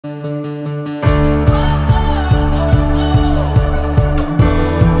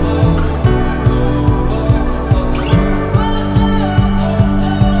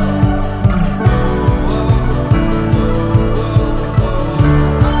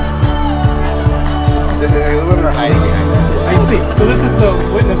hiding behind this. I see. So this is a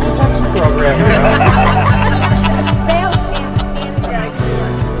witness protection program.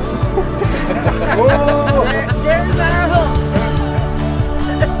 Whoa! There's our hooks.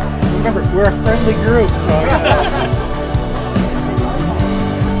 Remember, we're a friendly group.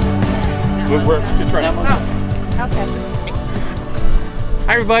 So we're just right now. Okay.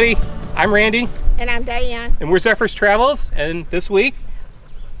 Hi everybody, I'm Randy. And I'm Diane. And we're Zephyr's Travels, and this week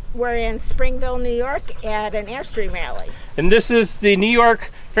we're in Springville, New York at an Airstream Rally. And this is the New York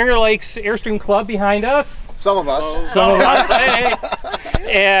Finger Lakes Airstream Club behind us. Some of us. Some of us. Hey.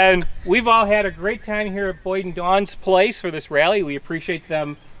 And we've all had a great time here at Boyd and Dawn's place for this rally. We appreciate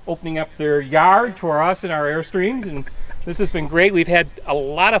them opening up their yard for us and our Airstreams, and this has been great. We've had a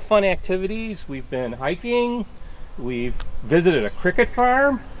lot of fun activities. We've been hiking. We've visited a cricket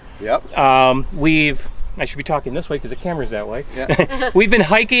farm. Yep. I should be talking this way because the camera's that way. Yeah. We've been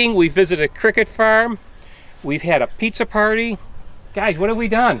hiking. We've visited a cricket farm. We've had a pizza party. Guys, what have we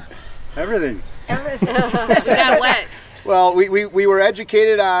done? Everything. Everything. We got wet. Well, we were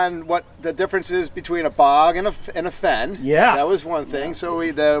educated on what the difference is between a bog and a fen. Yes. That was one thing. So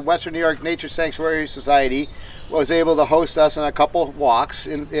the Western New York Nature Sanctuary Society was able to host us on a couple of walks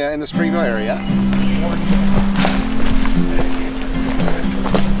in the Springville area.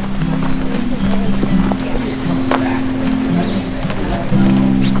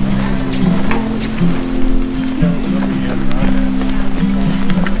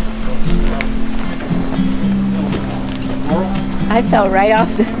 I fell right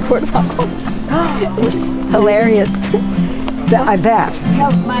off this boardwalk. It was hilarious. I bet. No,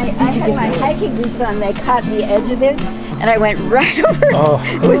 I had my hiking boots on. They caught the edge of this, and I went right over.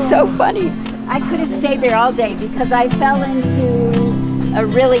 Oh. It was so funny. I could have stayed there all day because I fell into a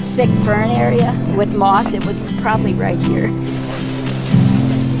really thick fern area with moss. It was probably right here.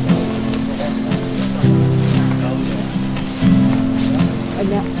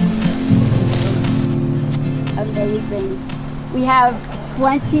 Amazing. We have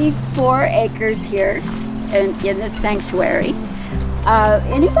 24 acres here in this sanctuary.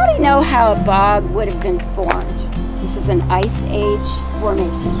 Anybody know how a bog would have been formed? This is an ice age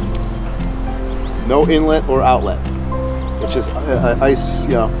formation. No inlet or outlet. It's just ice,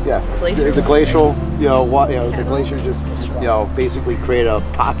 the glacial, the glacier just, basically create a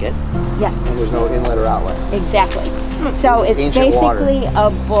pocket. Yes. And there's no inlet or outlet. Exactly. So it's basically a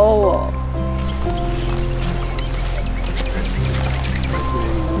bowl.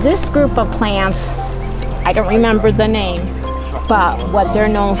 This group of plants, I don't remember the name, but what they're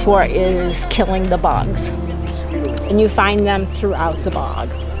known for is killing the bugs. And you find them throughout the bog.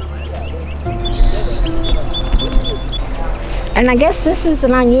 And I guess this is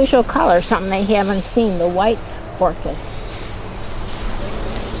an unusual color, something they haven't seen, the white orchid.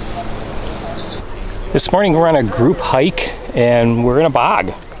 This morning we're on a group hike and we're in a bog.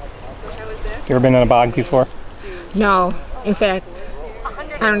 You ever been in a bog before? No, in fact,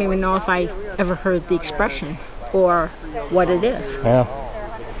 I don't even know if I ever heard the expression or what it is. Yeah.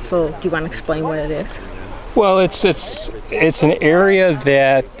 So, do you want to explain what it is? Well, it's an area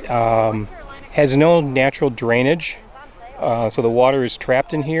that has no natural drainage, so the water is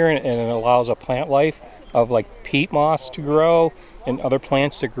trapped in here, and it allows a plant life of like peat moss to grow and other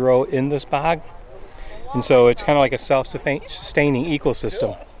plants to grow in this bog. And so it's kind of like a self-sustaining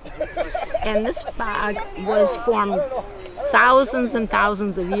ecosystem. And this bog was formed thousands and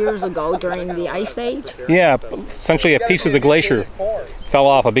thousands of years ago during the Ice Age? Yeah, essentially a piece of the glacier fell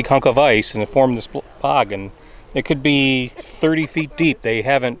off, a big hunk of ice, and it formed this bog. And it could be 30 feet deep. They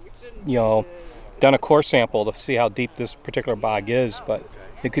haven't, done a core sample to see how deep this particular bog is, but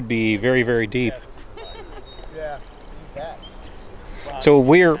it could be very, very deep. So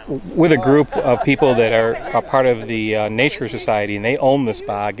we're with a group of people that are a part of the Nature Society, and they own this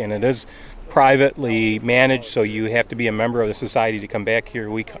bog, and it is privately managed, so you have to be a member of the society to come back here.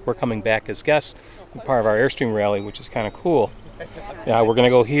 We're coming back as guests, part of our Airstream Rally, which is kind of cool. We're going to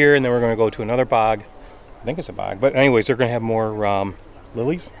go here, and then we're going to go to another bog. I think it's a bog, but anyways, they're going to have more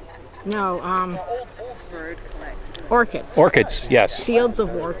lilies? No, orchids. Orchids, yes. Fields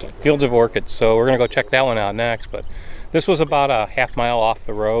of orchids. Fields of orchids. So we're going to go check that one out next, but this was about a half-mile off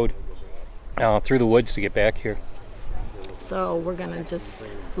the road through the woods to get back here. So we're going to just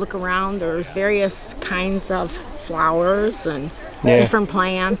look around. There's various kinds of flowers and different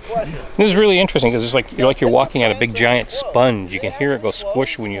plants. This is really interesting because it's like you're walking on a big giant sponge. You can hear it go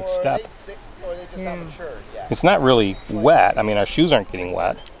squish when you step. Yeah. It's not really wet. I mean, our shoes aren't getting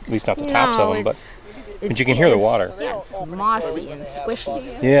wet, at least not the tops of them, but you can hear the water. Yeah, it's mossy and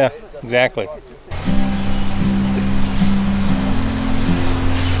squishy. Yeah, exactly.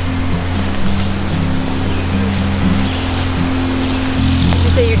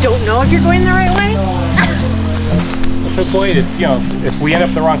 don't know if you're going the right way? To avoid it, you know, if we end up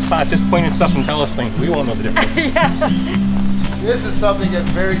in the wrong spot, just point at stuff and tell us things. We won't know the difference. This is something that's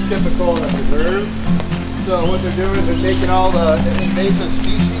very typical in a preserve. So what they're doing is they're taking all the invasive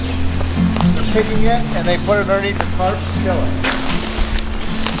species, they're picking it, and they put it underneath the tarp to kill it.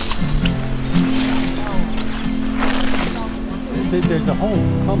 There's a whole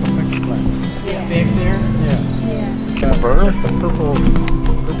clump of picture plants. Yeah. Back there? Yeah. Burr?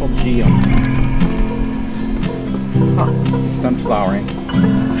 Purple geo. Huh. It's done flowering.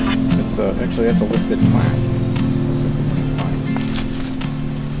 It's actually that's a listed plant.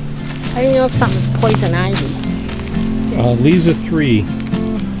 How do you know if something's poison ivy? Lisa 3.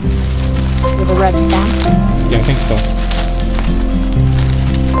 With a red stem? Yeah, I think so.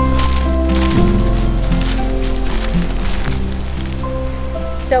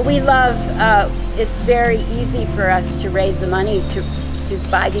 So we love, it's very easy for us to raise the money to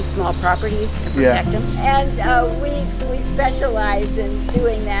buy these small properties and protect them. And we specialize in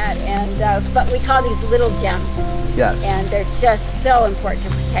doing that, and but we call these little gems. Yes. And they're just so important to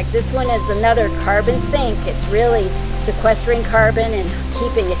protect. This one is another carbon sink. It's really sequestering carbon and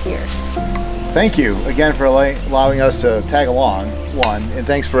keeping it here. Thank you again for allowing us to tag along, one, and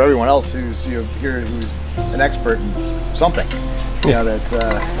thanks for everyone else who's here who's an expert in something. Yeah, that's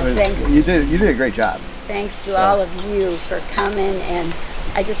you did a great job. Thanks to all of you for coming, and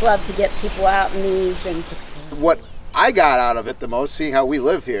I just love to get people out in these. And what I got out of it the most, seeing how we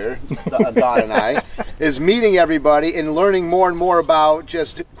live here, Don and I, is meeting everybody and learning more and more about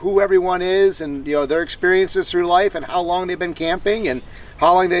just who everyone is, and you know, their experiences through life, and how long they've been camping, and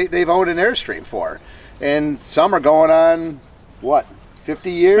how long they've owned an Airstream for. And some are going on what,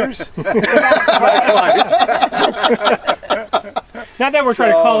 50 years? Not that we're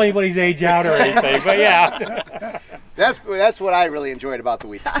trying to call anybody's age out or anything, but yeah. That's what I really enjoyed about the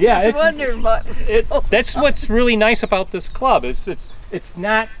weekend. Yeah, I was wondering what that's what's really nice about this club. It's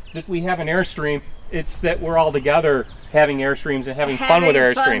not that we have an Airstream, it's that we're all together having Airstreams and having fun with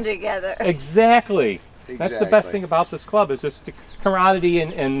our Airstreams. Fun together. Exactly. That's the best thing about this club, is just the camaraderie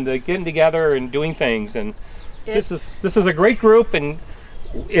and the getting together and doing things. And this is a great group, and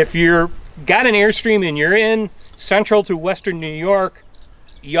if you're got an Airstream and you're in central to western New York,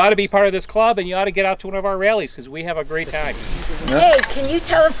 you ought to be part of this club, and you ought to get out to one of our rallies, because we have a great time. hey, can you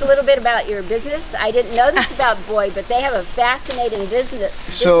tell us a little bit about your business? I didn't know this about Boy, but they have a fascinating business.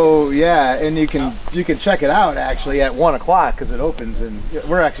 So yeah, and you can check it out actually at 1 o'clock because it opens, and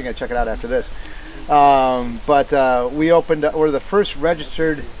we're actually going to check it out after this. But we're the first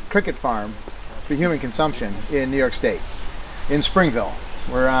registered cricket farm for human consumption in New York State, in Springville.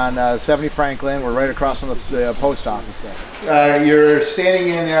 We're on 70 Franklin. We're right across from the post office there. You're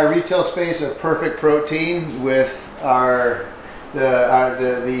standing in our retail space of Perfect Protein with the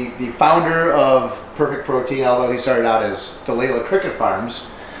founder of Perfect Protein, although he started out as Delilah Cricket Farms,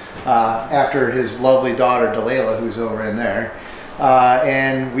 after his lovely daughter Delilah, who's over in there.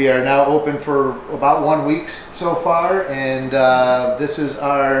 And we are now open for about 1 week so far, and this is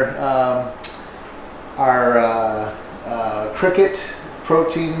our cricket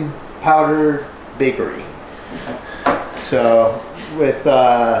protein powder bakery. So with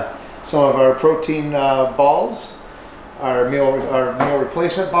some of our protein balls, our meal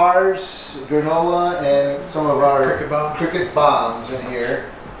replacement bars, granola, and some of our cricket bombs in here,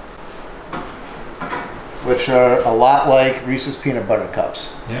 which are a lot like Reese's peanut butter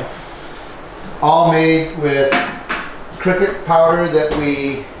cups. Yeah. All made with cricket powder that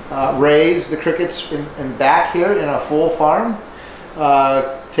we raise the crickets in back here in a full farm.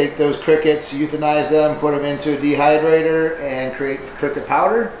 Take those crickets, euthanize them, put them into a dehydrator, and create cricket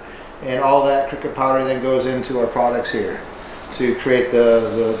powder. And all that cricket powder then goes into our products here to create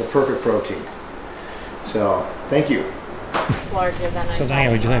the perfect protein. So, thank you. It's larger than I So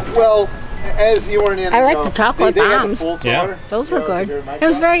Diane, what'd you think? Well, as you weren't in, I like the chocolate they had the bombs. full tour. Yeah. Those were good. It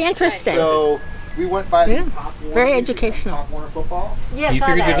was very interesting. So we went by the Pop Warner, very educational. Pop Warner football. Yes, You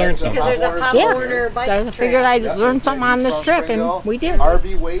figured you'd learn something. because there's a Pop Yeah. Warner bike I trail. figured I'd learn something on this trip, and we did.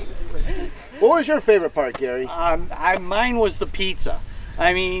 RB weight. What was your favorite part, Gary? Mine was the pizza.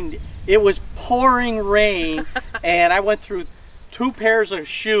 I mean, it was pouring rain, and I went through 2 pairs of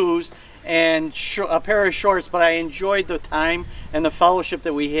shoes and a pair of shorts, but I enjoyed the time and the fellowship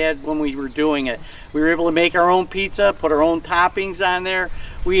that we had when we were doing it. We were able to make our own pizza, put our own toppings on there.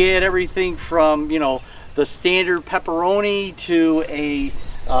 We had everything from, you know, the standard pepperoni to a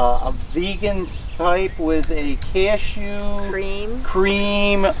vegan type with a cashew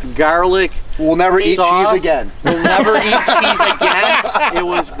cream, garlic. We'll never eat sauce. cheese again. We'll never eat cheese again. It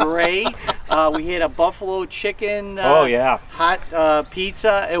was great. We had a buffalo chicken Oh yeah. hot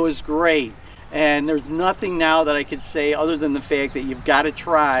pizza. It was great. And there's nothing now that I could say other than the fact that you've got to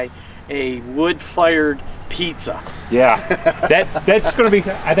try a wood-fired pizza. Yeah. That's going to be,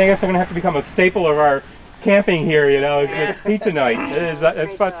 I think that's going to have to become a staple of our camping here, you know, it's pizza night. It is,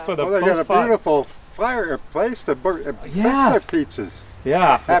 it's for the Well, they got a fun. beautiful place to fix their pizzas.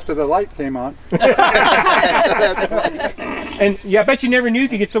 Yeah. After the light came on. And yeah, I bet you never knew you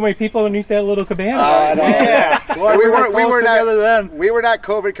could get so many people underneath that little cabana. Yeah. Boy, we were not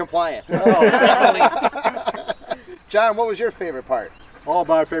COVID compliant. John, what was your favorite part? Oh,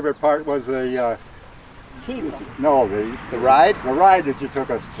 my favorite part was the The ride? The ride that you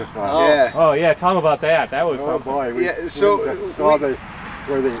took us to. Yeah. Oh yeah, tell them about that. That was Oh something. boy. Yeah, so We saw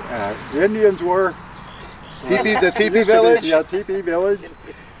where the Indians were. the teepee village? Yeah, teepee village.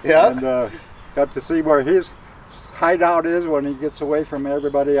 Yeah. And got to see where his hideout is when he gets away from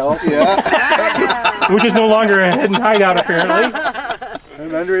everybody else. Yeah. Which is no longer a hidden hideout apparently. And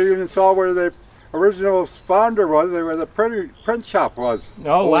then we even saw where the original founder was, where the print shop was.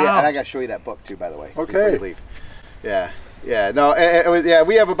 Oh wow. Yeah, and I got to show you that book too, by the way. Okay. Before you leave. Yeah. Yeah. No. It was, yeah.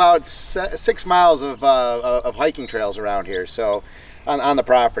 We have about 6 miles of hiking trails around here, so on the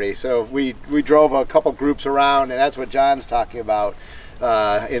property. So we drove a couple groups around, and that's what John's talking about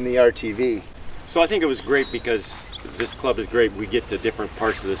in the RTV. So I think it was great because this club is great. We get to different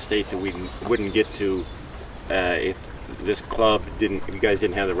parts of the state that we wouldn't get to if this club didn't. You guys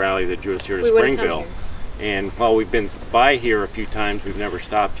didn't have the rally that drew us here to Springville. And while we've been by here a few times, we've never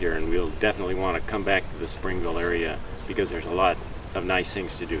stopped here, and we'll definitely want to come back to the Springville area because there's a lot of nice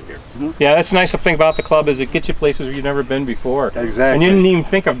things to do here. Yeah, that's the nice thing about the club is it gets you places where you've never been before. Exactly. And you didn't even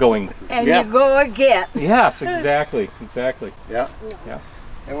think of going. And you go again. Yes, exactly. Exactly. Yeah. Yeah.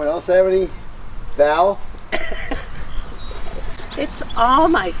 Anyone else have any? Val? It's all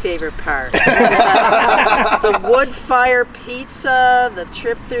my favorite part. The wood fire pizza, the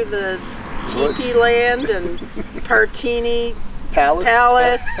trip through the teepee land and Partini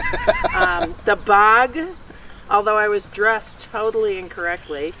Palace, the bog. Although I was dressed totally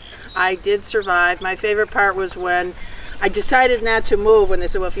incorrectly, I did survive. My favorite part was when I decided not to move when they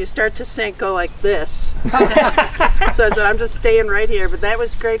said, well, if you start to sink, go like this. So I said, I'm just staying right here. But that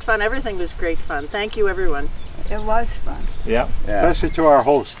was great fun. Everything was great fun. Thank you, everyone. It was fun. Yeah. Especially to our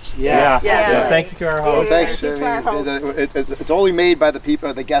hosts. Yeah. Yes. Yeah. Thank you to our hosts. Thanks. Thank you to our hosts. It's only made by the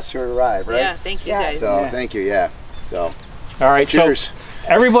people, the guests who arrive, right? Yeah, thank you guys. So thank you. Yeah. So. All right. Cheers. So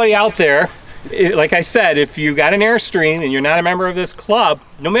everybody out there, like I said, if you got an Airstream and you're not a member of this club,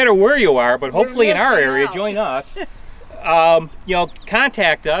 no matter where you are, but hopefully in our area, join us. You know,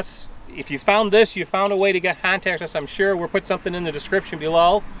 contact us. If you found this, you found a way to contact us. I'm sure we'll put something in the description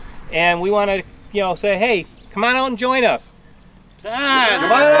below, and we want to, you know, say, hey, come on out and join us. Come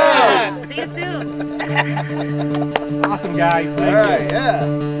on out. See you soon. Awesome, guys. Thank you.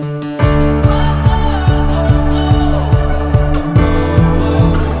 Yeah.